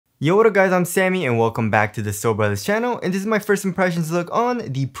Yo, what up guys, I'm Sammy and welcome back to the Soul Brothers channel, and this is my first impressions look on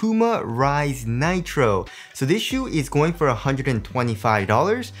the Puma Rise Nitro. So this shoe is going for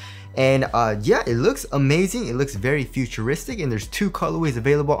 $125 and yeah, it looks amazing. It looks very futuristic and there's two colorways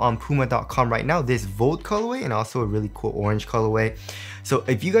available on puma.com right now, this Volt colorway and also a really cool orange colorway. So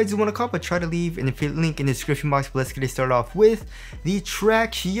if you guys do want to cop, I try to leave an affiliate link in the description box, but let's get it started off with the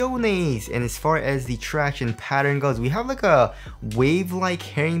Tracciones. And as far as the traction pattern goes, we have like a wave-like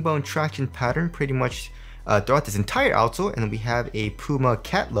herringbone traction pattern pretty much throughout this entire outsole, and then we have a Puma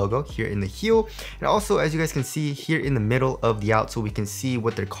cat logo here in the heel, and also as you guys can see here in the middle of the outsole we can see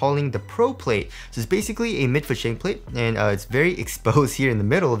what they're calling the Pro Plate. So it's basically a midfoot shank plate, and it's very exposed here in the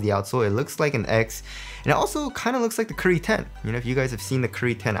middle of the outsole. It looks like an X, and it also kind of looks like the Curry 10. You know, if you guys have seen the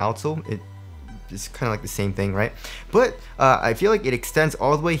Curry 10 outsole, it's kind of like the same thing, right? But I feel like it extends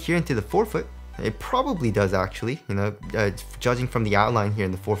all the way here into the forefoot. It probably does actually, you know, judging from the outline here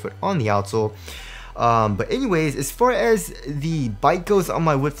in the forefoot on the outsole. But anyways, as far as the bite goes on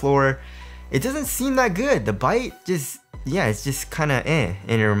my wood floor, it doesn't seem that good. The bite just, yeah, it's just kind of and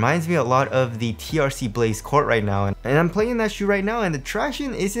it reminds me a lot of the TRC Blaze Court right now, and I'm playing that shoe right now and the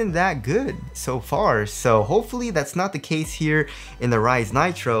traction isn't that good so far. So hopefully that's not the case here in the Rise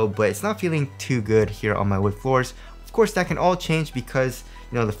Nitro, but it's not feeling too good here on my wood floors. Of course that can all change because,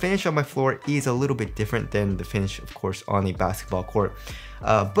 you know, the finish on my floor is a little bit different than the finish of course on a basketball court,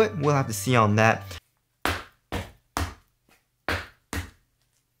 but we'll have to see on that.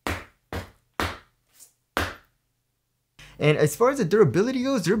 And as far as the durability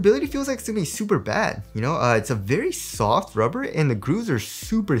goes, durability feels like it's gonna be super bad. You know, it's a very soft rubber and the grooves are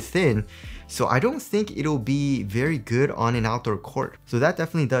super thin. So I don't think it'll be very good on an outdoor court. So that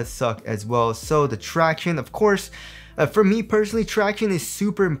definitely does suck as well. So the traction, of course, for me personally, traction is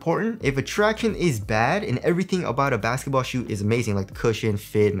super important. If a traction is bad, and everything about a basketball shoe is amazing, like the cushion,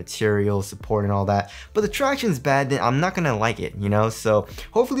 fit, material, support, and all that, but the traction is bad, then I'm not gonna like it, you know? So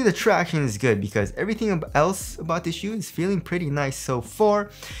hopefully the traction is good because everything else about this shoe is feeling pretty nice so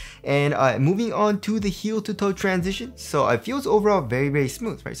far. And moving on to the heel to toe transition, so it feels overall very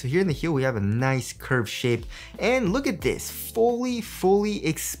smooth, right? So here in the heel we have a nice curved shape, and look at this fully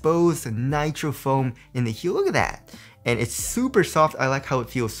exposed nitro foam in the heel. Look at that, and it's super soft. I like how it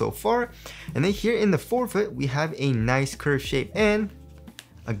feels so far. And then here in the forefoot we have a nice curved shape and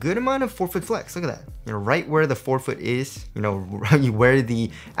a good amount of forefoot flex. Look at that, you know, right where the forefoot is, you know, where the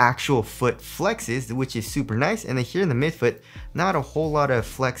actual foot flexes, which is super nice. And then here in the midfoot, not a whole lot of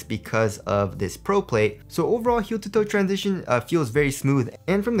flex because of this Pro Plate. So overall heel to toe transition feels very smooth,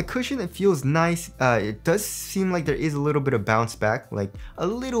 and from the cushion it feels nice. It does seem like there is a little bit of bounce back, like a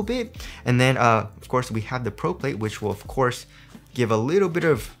little bit. And then of course we have the Pro Plate, which will of course give a little bit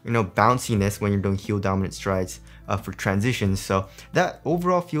of, you know, bounciness when you're doing heel dominant strides for transitions. So that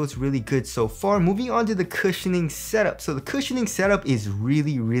overall feels really good so far. Moving on to the cushioning setup. So the cushioning setup is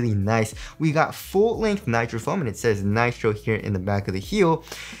really nice. We got full length nitro foam, and it says nitro here in the back of the heel.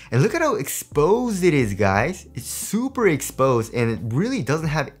 And look at how exposed it is, guys. It's super exposed, and it really doesn't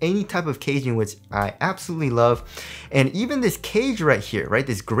have any type of caging, which I absolutely love. And even this cage right here, right,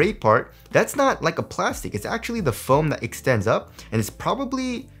 this gray part, that's not like a plastic. It's actually the foam that extends up, and it's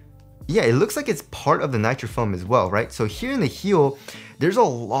probably, yeah, it looks like it's part of the nitro foam as well, right? So here in the heel, there's a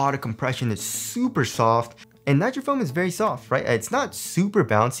lot of compression. It's super soft, and nitro foam is very soft, right? It's not super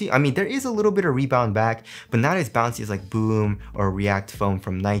bouncy. I mean, there is a little bit of rebound back, but not as bouncy as like Boom or React foam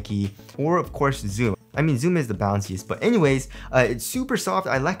from Nike, or of course Zoom. I mean, Zoom is the bounciest, but anyways, it's super soft.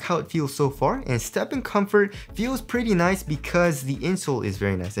 I like how it feels so far, and step and comfort feels pretty nice because the insole is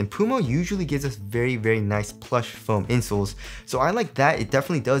very nice, and Puma usually gives us very nice plush foam insoles, so I like that. It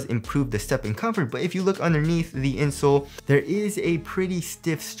definitely does improve the step and comfort. But if you look underneath the insole, there is a pretty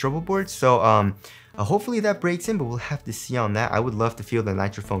stiff struggle board, so hopefully that breaks in, but we'll have to see on that. I would love to feel the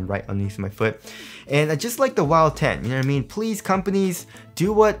nitro foam right underneath my foot. And just like the Wild 10, you know what I mean? Please, companies,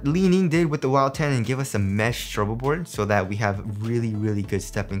 do what Li-Ning did with the Wild 10 and give us a mesh struggle board so that we have really good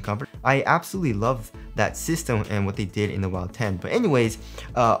step and comfort. I absolutely love that system and what they did in the Wild 10. But anyways,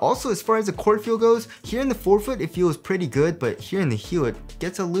 also as far as the court feel goes, here in the forefoot it feels pretty good, but here in the heel it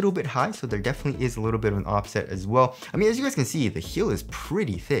gets a little bit high, so there definitely is a little bit of an offset as well. I mean, as you guys can see, the heel is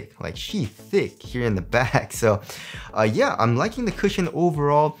pretty thick, like she's thick here in the back. So yeah, I'm liking the cushion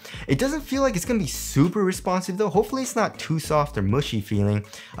overall. It doesn't feel like it's gonna be super responsive though. Hopefully it's not too soft or mushy feeling.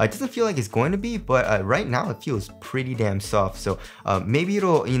 It doesn't feel like it's going to be, but right now it feels pretty damn soft. So maybe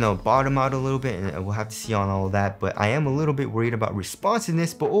it'll, you know, bottom out a little bit, and we'll have have to see on all of that, but I am a little bit worried about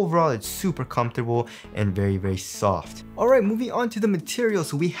responsiveness, but overall it's super comfortable and very, very soft. Alright, moving on to the material.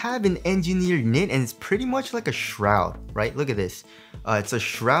 So we have an engineered knit, and it's pretty much like a shroud, right? Look at this. It's a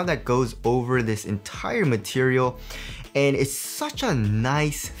shroud that goes over this entire material, and it's such a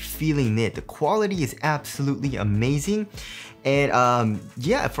nice feeling knit. The quality is absolutely amazing. And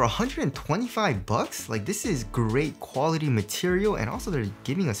yeah, for 125 bucks, like this is great quality material, and also they're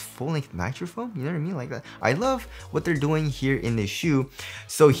giving us full-length nitro foam, you know what I mean? Like that. I love what they're doing here in this shoe.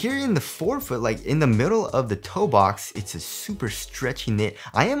 So here in the forefoot, like in the middle of the toe box, it's a super stretchy knit.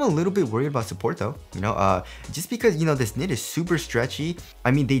 I am a little bit worried about support though, you know, just because, you know, this knit is super stretchy.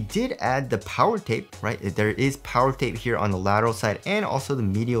 I mean, they did add the power tape, right? There is power tape here on the lateral side and also the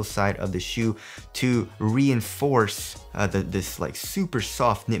medial side of the shoe to reinforce this like super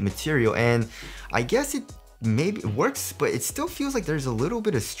soft knit material, and I guess it maybe works, but it still feels like there's a little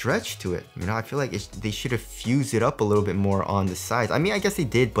bit of stretch to it. You know, I feel like they should have fused it up a little bit more on the sides. I mean, I guess they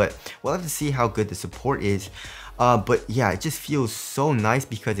did, but we'll have to see how good the support is. But yeah, it just feels so nice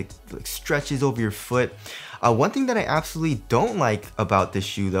because it like stretches over your foot. One thing that I absolutely don't like about this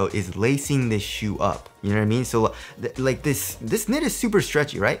shoe though is lacing this shoe up. You know what I mean? So like this knit is super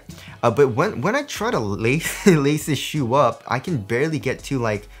stretchy, right? But when I try to lace this shoe up, I can barely get to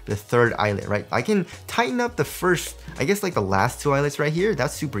like the third eyelet, right? I can tighten up the first, I guess like the last two eyelets right here.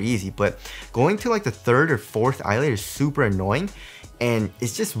 That's super easy, but going to like the third or fourth eyelet is super annoying, and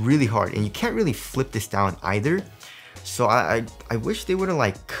it's just really hard, and you can't really flip this down either. So I wish they would have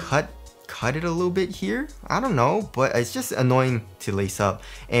like cut it a little bit here. I don't know, but it's just annoying to lace up.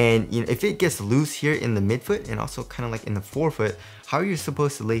 And you know, if it gets loose here in the midfoot and also kind of like in the forefoot, how are you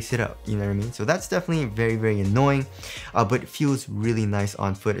supposed to lace it up? You know what I mean? So that's definitely very, very annoying, but it feels really nice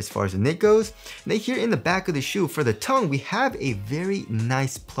on foot as far as the knit goes. And then here in the back of the shoe, for the tongue, we have a very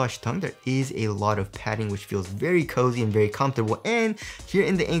nice plush tongue. There is a lot of padding, which feels very cozy and very comfortable. And here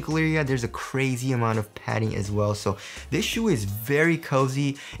in the ankle area, there's a crazy amount of padding as well. So this shoe is very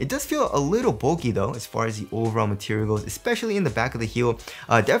cozy. It does feel a little bulky though, as far as the overall material goes, especially in the back of the heel.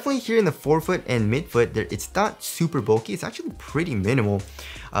 Definitely here in the forefoot and midfoot, it's not super bulky. It's actually pretty minimal,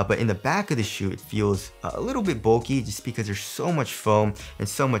 but in the back of the shoe it feels a little bit bulky just because there's so much foam and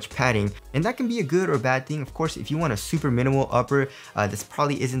so much padding, and that can be a good or bad thing. Of course, if you want a super minimal upper, this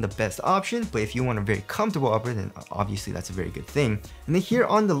probably isn't the best option, but if you want a very comfortable upper, then obviously that's a very good thing. And then here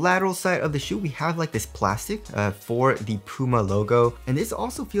on the lateral side of the shoe, we have like this plastic for the Puma logo, and this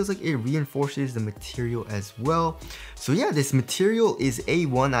also feels like it reinforces the material as well. So yeah, this material is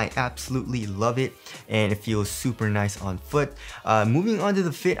A1. I absolutely love it, and it feels super nice on foot. Moving on to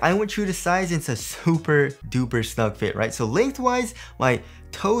the fit, I went true to size. It's a super duper snug fit, right? So lengthwise, my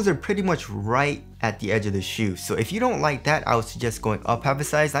toes are pretty much right at the edge of the shoe. So if you don't like that, I would suggest going up half a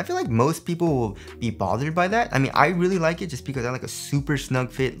size. I feel like most people will be bothered by that. I mean, I really like it just because I like a super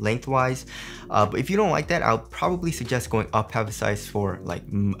snug fit lengthwise. But if you don't like that, I'll probably suggest going up half a size for like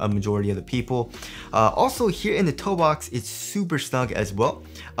a majority of the people. Also here in the toe box, it's super snug as well.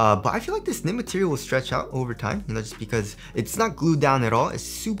 But I feel like this knit material will stretch out over time, you know, just because it's not glued down at all. It's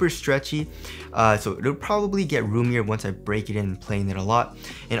super stretchy. So it'll probably get roomier once I break it in and play in it a lot.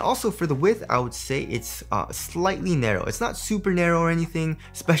 And also for the width, I would say it's slightly narrow. It's not super narrow or anything,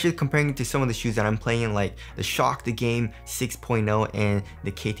 especially comparing it to some of the shoes that I'm playing in, like the Shock the Game 6.0 and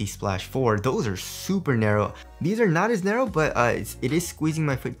the KT Splash 4. Those are super narrow. These are not as narrow, but it is squeezing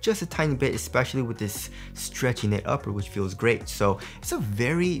my foot just a tiny bit, especially with this stretchy knit upper, which feels great. So it's a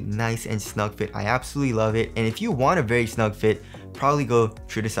very nice and snug fit. I absolutely love it. And if you want a very snug fit, probably go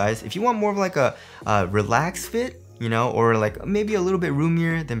true to size. If you want more of like a relaxed fit, you know, or like maybe a little bit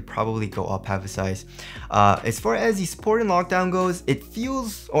roomier, then probably go up half a size. As far as the support and lockdown goes, it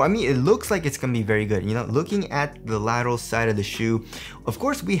feels, or I mean, it looks like it's gonna be very good. You know, looking at the lateral side of the shoe, of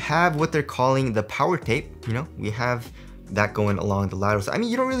course, we have what they're calling the power tape. You know, we have that going along the lateral side. I mean,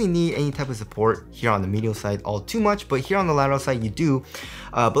 you don't really need any type of support here on the medial side all too much, but here on the lateral side you do.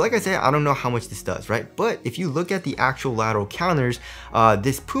 But like I said, I don't know how much this does, right? But if you look at the actual lateral counters,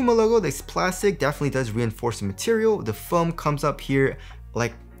 this Puma logo, this plastic definitely does reinforce the material. The foam comes up here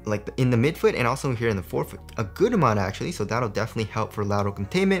like in the midfoot and also here in the forefoot, a good amount actually, so that'll definitely help for lateral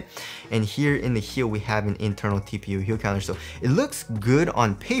containment. And here in the heel we have an internal TPU heel counter, so it looks good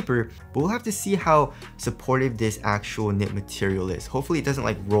on paper, but we'll have to see how supportive this actual knit material is. Hopefully it doesn't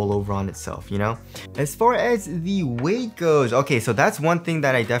like roll over on itself, you know. As far as the weight goes, okay, so that's one thing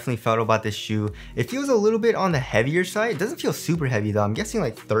that I definitely felt about this shoe. It feels a little bit on the heavier side. It doesn't feel super heavy though. I'm guessing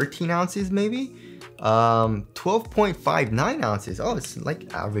like 13 ounces maybe. 12.59 ounces. Oh, it's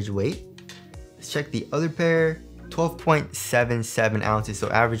like average weight. Let's check the other pair. 12.77 ounces, so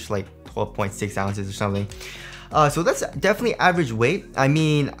average like 12.6 ounces or something. So that's definitely average weight. I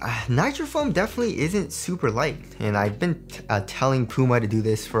mean, Nitro foam definitely isn't super light, and I've been telling Puma to do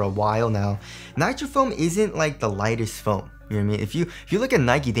this for a while now. Nitro foam isn't like the lightest foam. You know what I mean? If you look at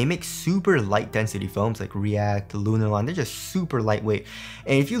Nike, they make super light density foams like React, Lunarlon. They're just super lightweight.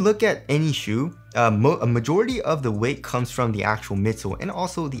 And if you look at any shoe, a majority of the weight comes from the actual midsole and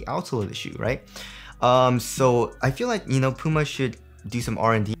also the outsole of the shoe, right? So I feel like, you know, Puma should do some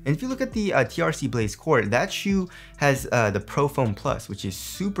R&D. And if you look at the TRC Blaze Core, that shoe has the Pro Foam Plus, which is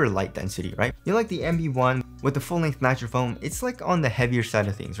super light density, right? You know, like the MB1 with the full length Nitro foam, it's like on the heavier side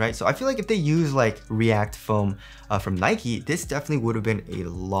of things, right? So I feel like if they use like React foam from Nike, this definitely would have been a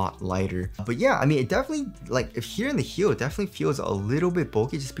lot lighter. But yeah, I mean, it definitely, like if here in the heel, it definitely feels a little bit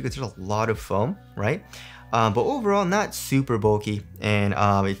bulky just because there's a lot of foam, right? But overall, not super bulky, and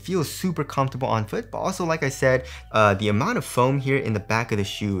it feels super comfortable on foot. But also, like I said, the amount of foam here in the back of the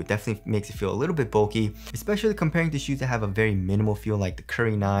shoe definitely makes it feel a little bit bulky, especially comparing to shoes that have a very minimal feel like the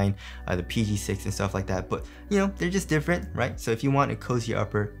Curry 9, the PG6 and stuff like that. But you know, they're just different, right? So if you want a cozy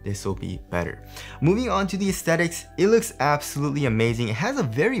upper, this will be better. Moving on to the aesthetics, it looks absolutely amazing. It has a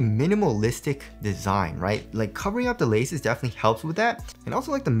very minimalistic design, right? Like covering up the laces definitely helps with that. And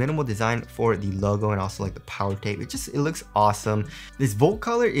also like the minimal design for the logo and also like the power tape. It looks awesome. This Volt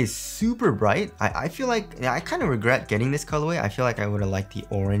color is super bright. I feel like I kind of regret getting this colorway. I feel like I would have liked the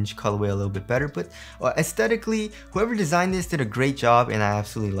orange colorway a little bit better, but aesthetically, whoever designed this did a great job, and I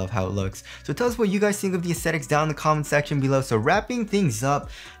absolutely love how it looks. So tell us what you guys think of the aesthetics down in the comment section below. So wrapping things up,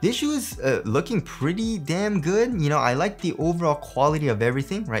 this shoe is looking pretty damn good. You know, I like the overall quality of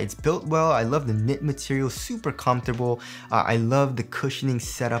everything, right? It's built well. I love the knit material, super comfortable. I love the cushioning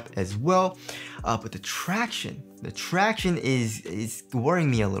setup as well. But the traction is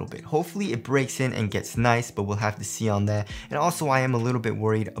worrying me a little bit. Hopefully it breaks in and gets nice, but we'll have to see on that. And also I am a little bit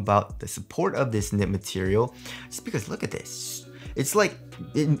worried about the support of this knit material, just because look at this. It's like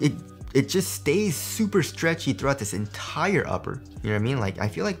it just stays super stretchy throughout this entire upper. You know what I mean? Like I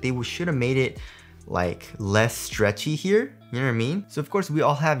feel like they should have made it like less stretchy here. You know what I mean? So of course we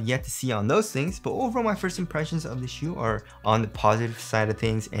all have yet to see on those things, but overall my first impressions of the shoe are on the positive side of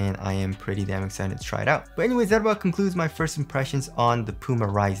things, and I am pretty damn excited to try it out. But anyways, that about concludes my first impressions on the Puma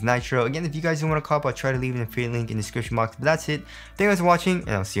Rise Nitro. Again, if you guys don't want to cop, I'll try to leave an affiliate link in the description box, but that's it. Thank you guys for watching,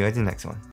 and I'll see you guys in the next one.